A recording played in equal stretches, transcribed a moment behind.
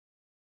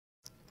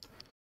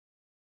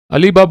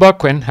Allibaba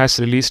Qwen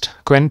has released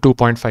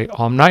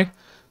Qwen2.5-Omni.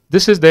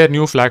 This is their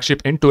new flagship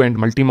end-to-end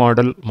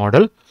multimodal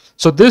model.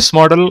 So this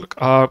model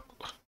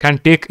can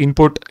take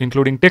input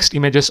including text,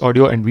 images,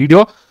 audio, and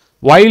video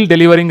while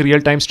delivering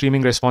real-time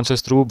streaming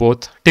responses through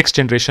both text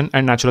generation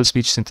and natural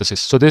speech synthesis.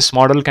 So this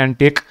model can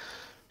take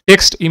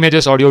text,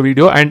 images, audio,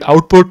 video, and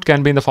output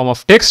can be in the form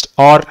of text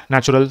or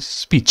natural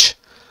speech.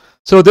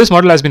 So this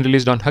model has been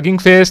released on Hugging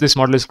Face. This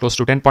model is close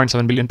to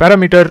 10.7 billion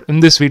parameter. In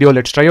this video,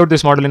 let's try out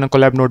this model in a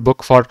collab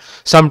notebook for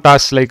some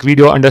tasks like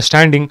video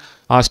understanding,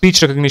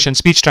 speech recognition,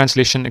 speech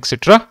translation,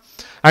 etc.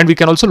 And we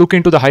can also look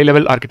into the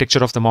high-level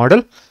architecture of the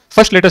model.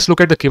 First, let us look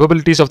at the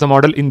capabilities of the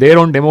model in their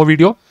own demo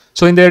video.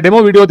 So in their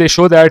demo video, they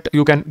show that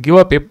you can give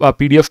a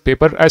PDF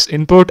paper as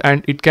input,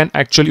 and it can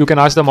actually, you can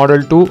ask the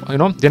model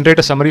to, generate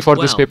a summary for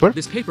this paper.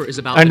 This paper is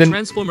about the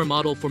transformer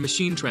model for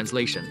machine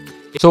translation.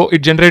 So it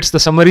generates the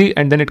summary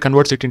and then it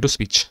converts it into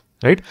speech,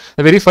 right?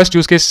 The very first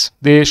use case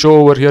they show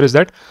over here is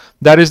that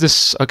there is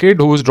this kid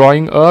who is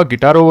drawing a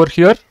guitar over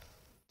here,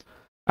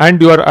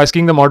 and you are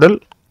asking the model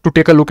to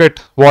take a look at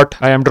what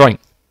I am drawing.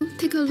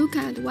 Take a look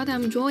at what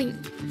I'm drawing.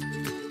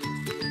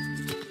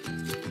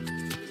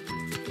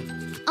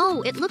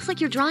 Oh, it looks like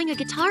you're drawing a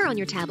guitar on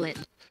your tablet.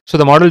 So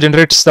the model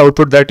generates the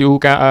output that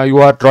you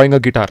are drawing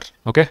a guitar.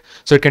 Okay,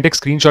 so it can take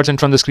screenshots, and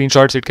from the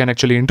screenshots it can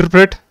actually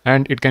interpret,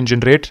 and it can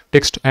generate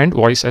text and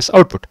voice as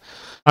output.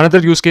 Another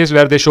use case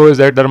where they show is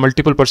that there are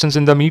multiple persons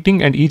in the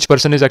meeting, and each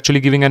person is actually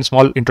giving a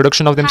small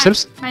introduction of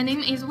themselves. Hi, my name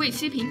is Wei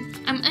Xiping.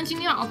 I'm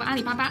engineer of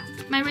Alibaba.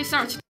 My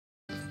research.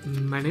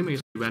 My name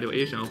is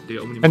evaluation of the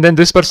Omni. And then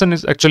this person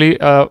is actually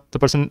the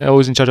person who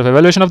is in charge of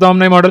evaluation of the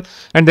Omni model.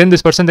 And then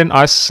this person then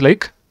asks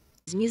like,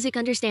 Music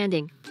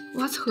understanding.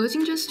 What's He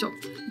Jingzhe's job?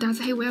 Does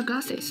he wear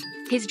glasses?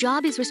 His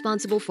job is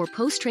responsible for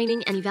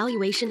post-training and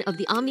evaluation of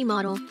the Omni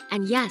model,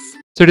 and yes.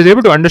 So it is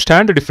able to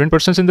understand the different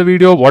persons in the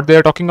video, what they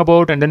are talking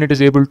about, and then it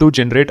is able to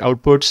generate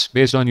outputs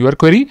based on your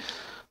query,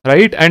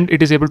 right? And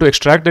it is able to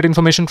extract that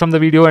information from the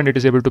video, and it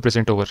is able to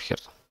present over here.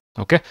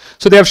 Okay,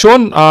 so they have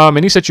shown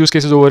many such use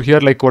cases over here,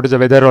 like what is the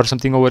weather or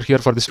something over here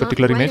for this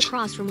particular right image.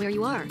 Across from where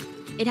you are.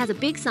 It has a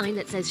big sign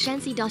that says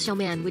Shanxi Da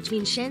Xiaoman, which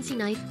means Shanxi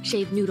knife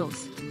shaved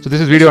noodles. So this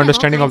is video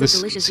understanding of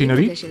this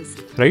scenery,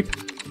 right?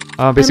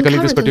 Basically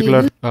this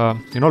particular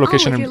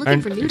location,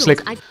 and it's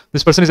like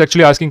this person is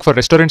actually asking for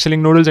restaurant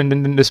selling noodles, and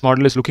then this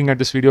model is looking at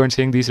this video and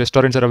saying these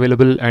restaurants are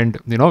available, and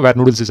where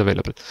noodles is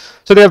available.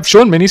 So they have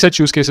shown many such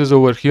use cases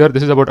over here.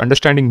 This is about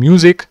understanding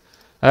music,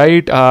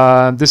 right?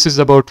 This is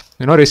about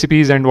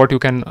recipes and what you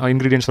can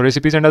ingredients for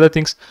recipes and other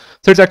things.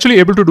 So it's actually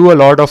able to do a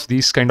lot of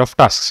these kind of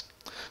tasks.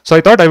 So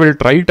I thought I will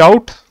try it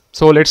out.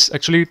 So let's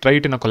actually try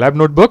it in a collab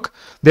notebook.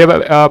 They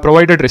have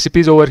provided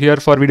recipes over here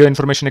for video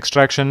information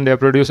extraction. They have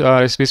produced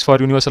recipes for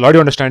universal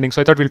audio understanding.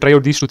 So I thought we'll try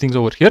out these two things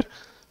over here.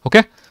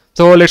 Okay.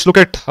 So let's look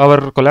at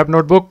our collab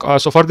notebook.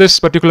 So for this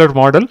particular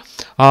model,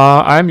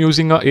 I am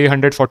using a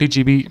 140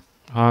 GB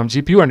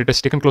GPU, and it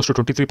has taken close to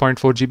 23.4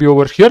 GB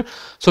over here.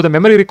 So the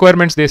memory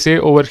requirements they say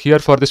over here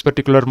for this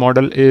particular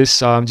model is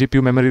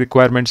GPU memory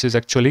requirements is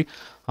actually,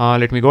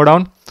 let me go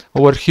down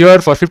over here.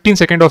 For 15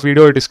 seconds of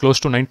video, it is close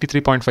to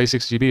 93.56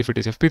 GB. If it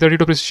is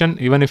FP32 precision,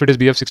 even if it is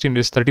BF16, it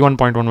is 31.11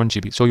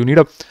 GB. So you need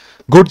a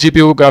good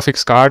GPU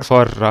graphics card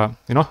for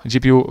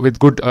GPU with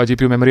good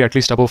GPU memory, at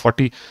least above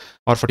 40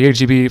 or 48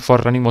 GB for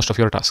running most of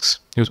your tasks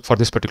for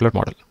this particular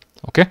model.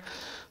 Okay.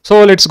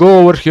 So let's go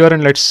over here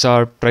and let's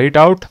try it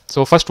out.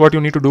 So first what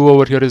you need to do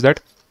over here is that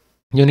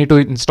you need to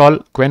install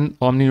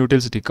Qwen2.5-Omni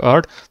utility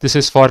card. This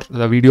is for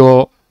the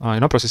video,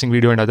 processing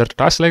video and other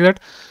tasks like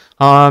that.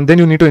 Then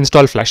you need to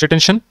install flash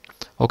attention,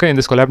 okay, in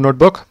this collab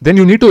notebook. Then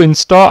you need to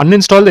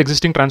uninstall the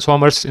existing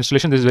transformers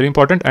installation. This is very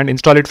important, and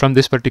install it from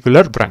this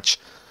particular branch.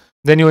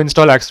 Then you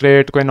install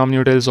Accelerate, Qwen2.5-Omni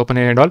utils,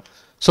 OpenAI and all.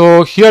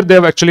 So here they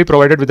have actually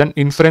provided with an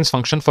inference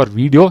function for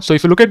video. So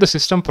if you look at the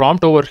system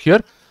prompt over here,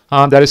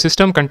 there is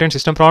system content,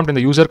 system prompt. In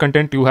the user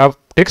content, you have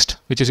text,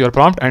 which is your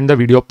prompt, and the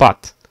video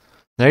path,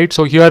 right?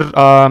 So here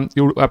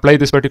you apply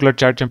this particular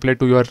chat template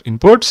to your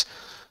inputs,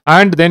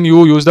 and then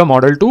you use the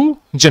model to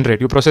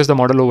generate. You process the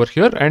model over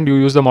here, and you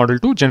use the model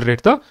to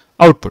generate the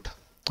output,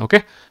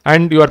 okay?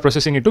 And you are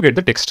processing it to get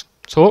the text.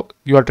 So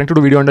you are trying to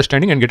do video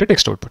understanding and get a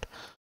text output.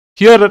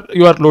 Here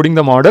you are loading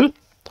the model.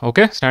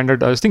 Okay,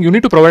 standard thing. You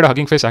need to provide a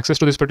Hugging Face access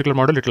to this particular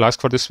model. It will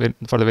ask for this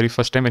for the very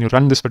first time when you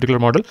run this particular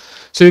model.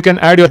 So you can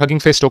add your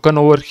Hugging Face token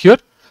over here,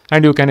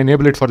 and you can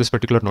enable it for this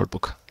particular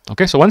notebook.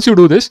 Okay, so once you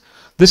do this,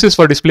 this is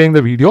for displaying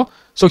the video.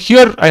 So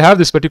here I have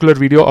this particular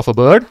video of a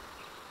bird,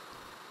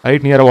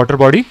 right, near a water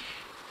body.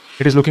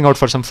 It is looking out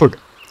for some food,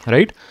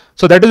 right?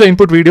 So that is the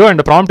input video, and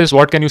the prompt is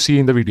what can you see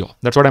in the video?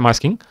 That's what I'm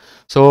asking.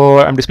 So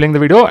I'm displaying the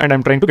video, and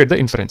I'm trying to get the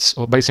inference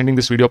by sending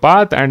this video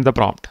path and the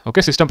prompt. Okay,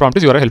 system prompt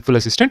is you are a helpful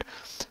assistant.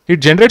 It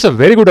generates a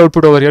very good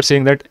output over here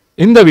saying that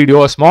in the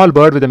video, a small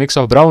bird with a mix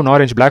of brown,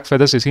 orange, black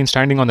feathers is seen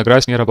standing on the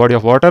grass near a body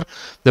of water.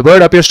 The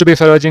bird appears to be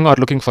foraging or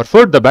looking for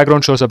food. The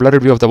background shows a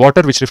blurred view of the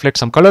water which reflects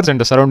some colors, and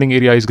the surrounding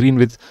area is green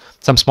with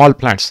some small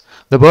plants.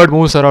 The bird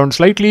moves around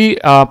slightly,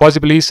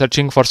 possibly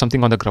searching for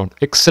something on the ground.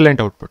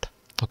 Excellent output.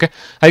 Okay,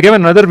 I gave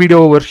another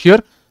video over here.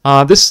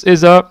 This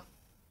is a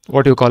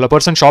what you call a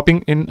person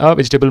shopping in a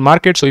vegetable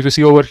market. So if you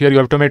see over here, you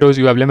have tomatoes,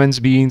 you have lemons,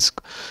 beans,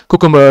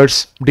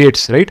 cucumbers,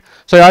 dates, right?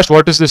 So I asked,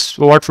 what is this?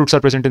 What fruits are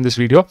present in this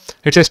video?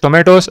 It says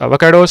tomatoes,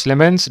 avocados,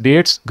 lemons,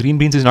 dates. Green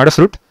beans is not a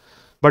fruit,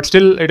 but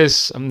still it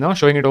is now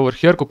showing it over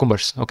here,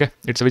 cucumbers. Okay,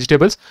 it's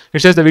vegetables.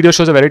 It says the video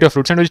shows a variety of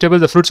fruits and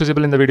vegetables. The fruits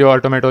visible in the video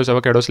are tomatoes,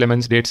 avocados,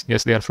 lemons, dates.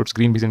 Yes, they are fruits.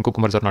 Green beans and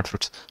cucumbers are not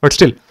fruits, but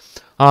still.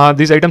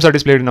 These items are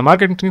displayed in a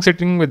marketing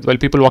setting with while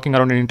people walking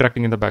around and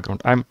interacting in the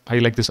background. I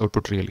like this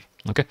output really.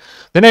 Okay.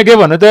 Then I gave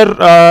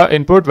another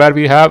input where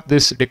we have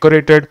this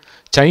decorated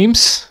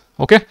chimes.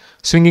 Okay,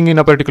 swinging in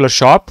a particular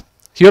shop.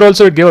 Here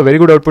also it gave a very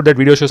good output that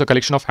video shows a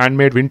collection of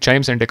handmade wind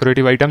chimes and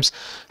decorative items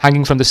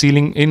hanging from the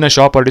ceiling in a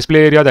shop or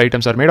display area. The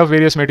items are made of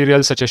various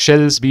materials such as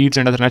shells, beads,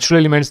 and other natural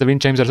elements. The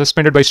wind chimes are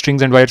suspended by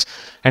strings and wires,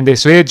 and they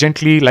sway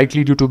gently,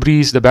 likely due to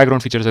breeze. The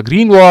background features a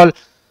green wall.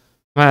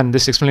 Man,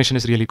 this explanation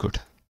is really good.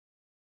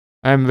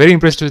 I am very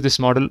impressed with this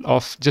model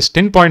of just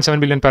 10.7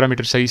 billion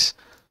parameter size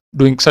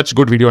doing such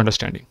good video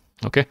understanding.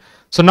 Okay,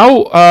 so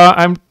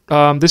now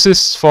this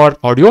is for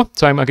audio.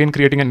 So I'm again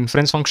creating an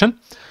inference function.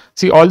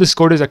 See, all this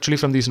code is actually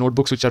from these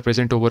notebooks which are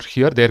present over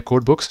here. They're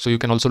code books, so you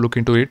can also look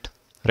into it,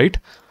 right?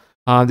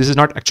 This is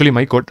not actually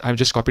my code. I've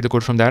just copied the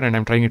code from there and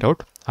I'm trying it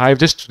out. I've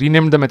just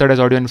renamed the method as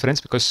audio inference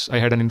because I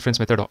had an inference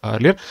method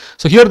earlier.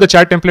 So here the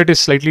chat template is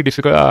slightly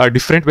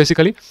different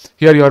basically.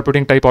 Here you are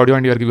putting type audio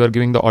and you are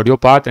giving the audio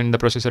path, and the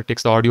processor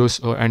takes the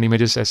audios and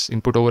images as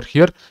input over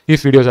here.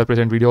 If videos are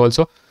present, video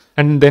also.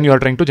 And then you are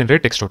trying to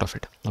generate text out of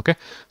it. Okay.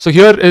 So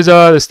here is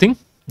this thing,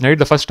 right?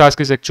 The first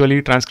task is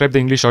actually transcribe the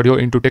English audio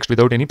into text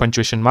without any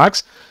punctuation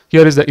marks.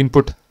 Here is the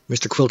input.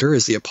 Mr. Quilter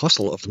is the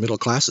apostle of the middle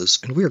classes,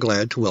 and we are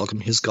glad to welcome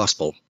his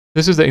gospel.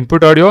 This is the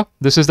input audio.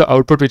 This is the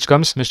output which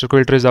comes. Mr.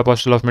 Quilter is the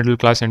apostle of middle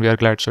class and we are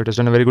glad. So it has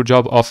done a very good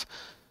job of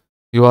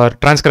you are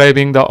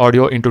transcribing the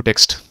audio into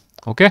text.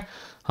 Okay.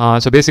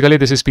 So basically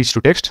this is speech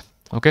to text.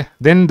 Okay.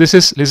 Then this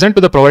is listen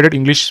to the provided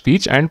English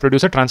speech and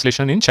produce a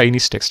translation in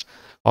Chinese text.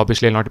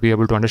 Obviously I'll not be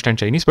able to understand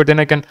Chinese, but then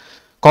I can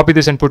copy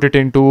this and put it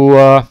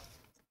into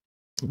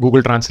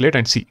Google Translate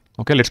and see.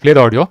 Okay. Let's play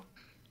the audio.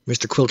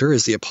 Mr. Quilter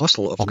is the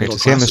apostle of the middle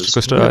same classes.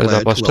 Mr. Quilter is the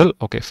apostle.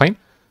 Okay, fine.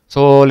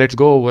 So let's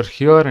go over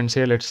here and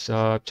say let's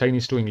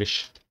Chinese to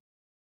English.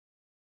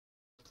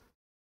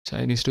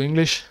 Chinese to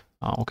English.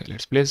 Okay,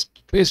 let's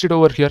paste it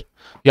over here.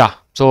 Yeah,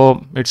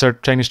 so it's a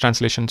Chinese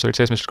translation. So it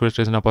says Mr.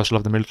 Quilter is an apostle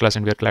of the middle class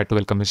and we are glad to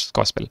welcome his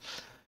gospel,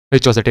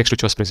 which was the text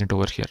which was present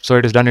over here. So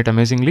it has done it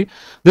amazingly.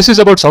 This is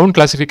about sound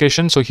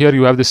classification. So here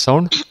you have this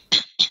sound,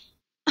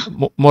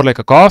 more like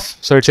a cough.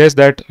 So it says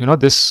that, you know,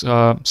 this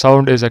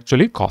sound is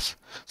actually cough.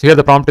 So here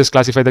the prompt is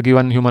classify the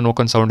given human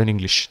vocal sound in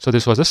English. So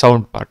this was the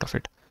sound part of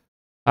it.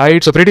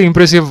 It's a pretty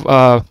impressive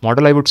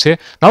model, I would say.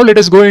 Now let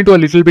us go into a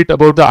little bit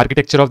about the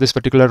architecture of this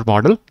particular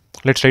model.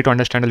 Let's try to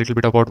understand a little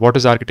bit about what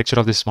is the architecture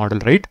of this model,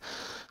 right?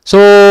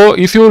 So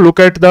if you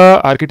look at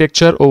the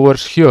architecture over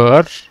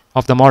here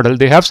of the model,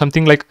 they have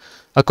something like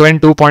a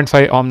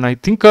Qwen2.5-Omni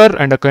thinker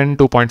and a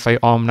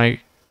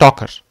Qwen2.5-Omni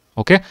talker.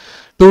 Okay,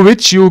 to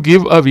which you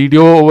give a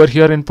video over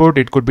here input.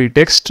 It could be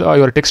text.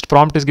 Your text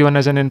prompt is given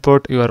as an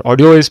input. Your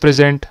audio is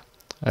present,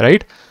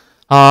 right?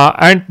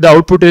 And the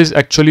output is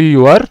actually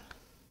your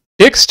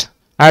text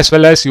as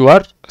well as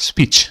your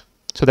speech.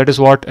 So that is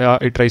what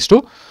it tries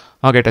to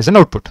get as an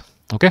output.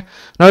 Okay.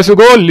 Now, if you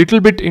go a little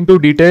bit into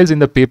details in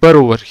the paper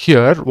over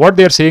here, what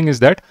they are saying is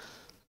that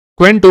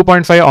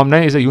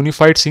Qwen2.5-Omni is a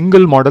unified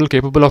single model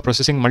capable of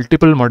processing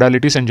multiple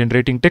modalities and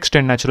generating text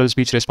and natural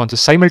speech responses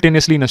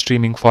simultaneously in a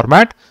streaming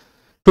format.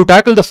 To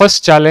tackle the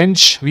first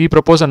challenge, we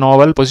propose a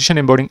novel position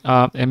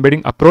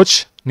embedding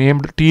approach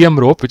named TM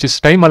rope, which is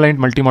time-aligned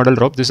multimodal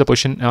rope. This is a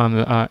position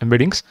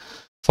embeddings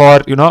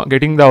for, you know,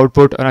 getting the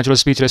output natural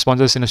speech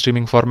responses in a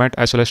streaming format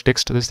as well as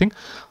text, this thing.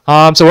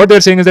 So what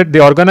they're saying is that they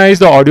organize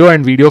the audio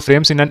and video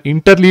frames in an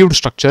interleaved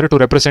structure to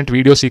represent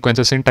video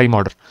sequences in time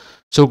order.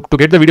 So to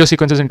get the video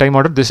sequences in time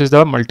order, this is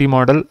the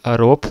multimodal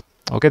rope.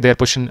 Okay, they are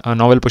pushing a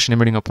novel position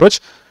embedding approach.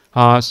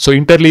 So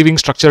interleaving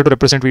structure to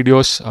represent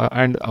videos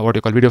and what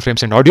you call video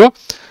frames and audio.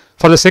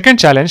 For the second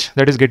challenge,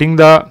 that is getting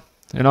the,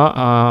 you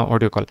know,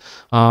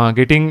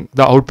 getting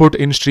the output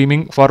in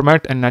streaming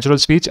format and natural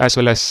speech as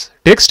well as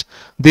text,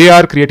 they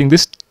are creating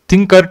this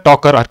thinker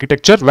talker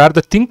architecture where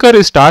the thinker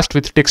is tasked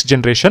with text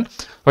generation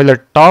while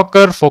the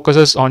talker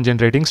focuses on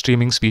generating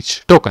streaming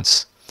speech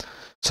tokens.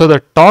 So the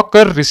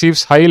talker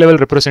receives high level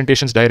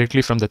representations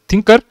directly from the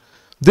thinker.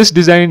 This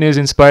design is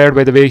inspired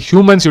by the way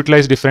humans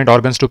utilize different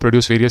organs to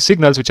produce various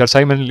signals which are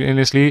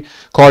simultaneously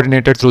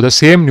coordinated through the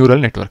same neural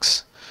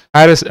networks.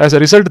 As a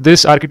result,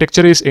 this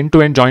architecture is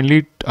end-to-end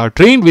jointly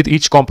trained with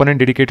each component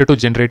dedicated to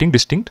generating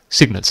distinct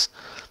signals.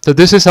 So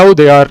this is how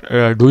they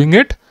are doing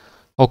it.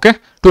 Okay.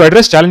 To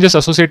address challenges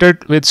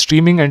associated with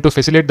streaming and to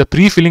facilitate the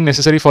pre-filling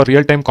necessary for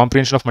real-time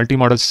comprehension of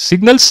multimodal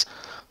signals,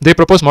 they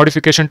propose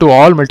modification to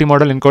all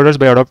multimodal encoders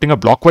by adopting a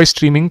blockwise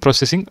streaming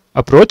processing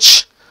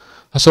approach.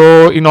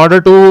 So in order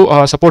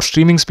to support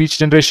streaming speech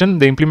generation,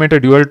 they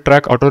implemented dual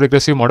track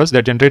autoregressive models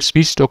that generate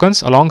speech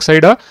tokens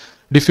alongside a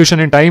diffusion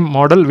in time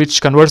model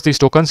which converts these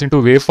tokens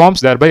into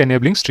waveforms, thereby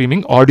enabling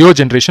streaming audio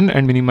generation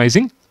and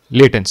minimizing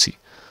latency.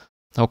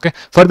 Okay,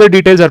 further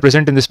details are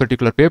present in this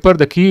particular paper.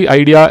 The key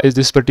idea is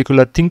this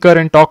particular thinker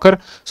and talker.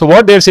 So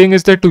what they're saying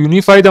is that to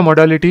unify the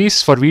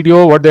modalities for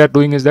video, what they are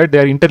doing is that they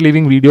are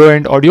interleaving video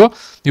and audio.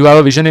 You have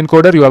a vision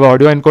encoder, you have an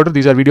audio encoder.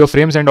 These are video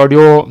frames and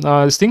audio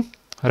this thing,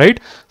 right?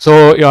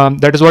 So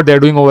that is what they are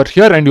doing over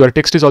here, and your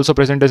text is also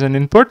present as an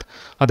input.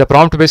 The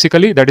prompt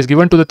basically that is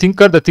given to the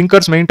thinker. The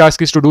thinker's main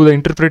task is to do the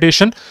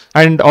interpretation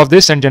and of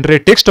this and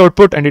generate text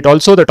output, and it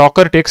also the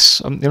talker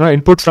takes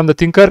input from the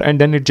thinker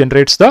and then it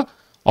generates the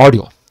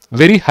audio.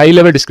 Very high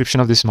level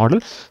description of this model.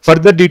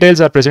 Further details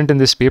are present in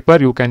this paper.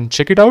 You can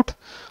check it out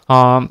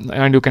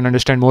and you can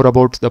understand more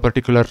about the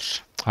particular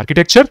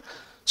architecture.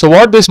 So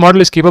what this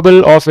model is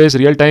capable of is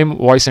real-time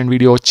voice and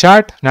video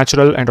chat,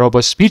 natural and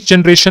robust speech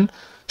generation,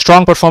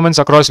 strong performance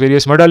across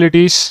various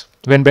modalities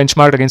when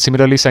benchmarked against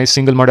similarly sized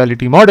single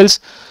modality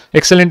models,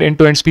 excellent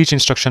end-to-end speech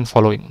instruction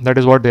following. That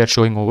is what they are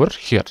showing over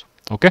here.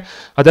 Okay,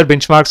 other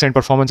benchmarks and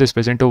performance is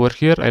present over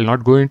here. I'll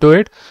not go into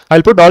it.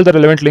 I'll put all the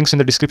relevant links in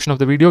the description of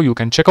the video. You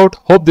can check out.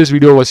 Hope this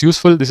video was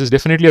useful. This is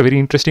definitely a very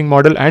interesting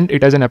model and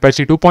it has an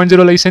Apache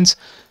 2.0 license,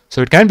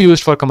 so it can be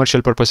used for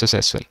commercial purposes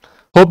as well.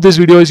 Hope this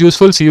video is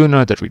useful. See you in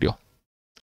another video.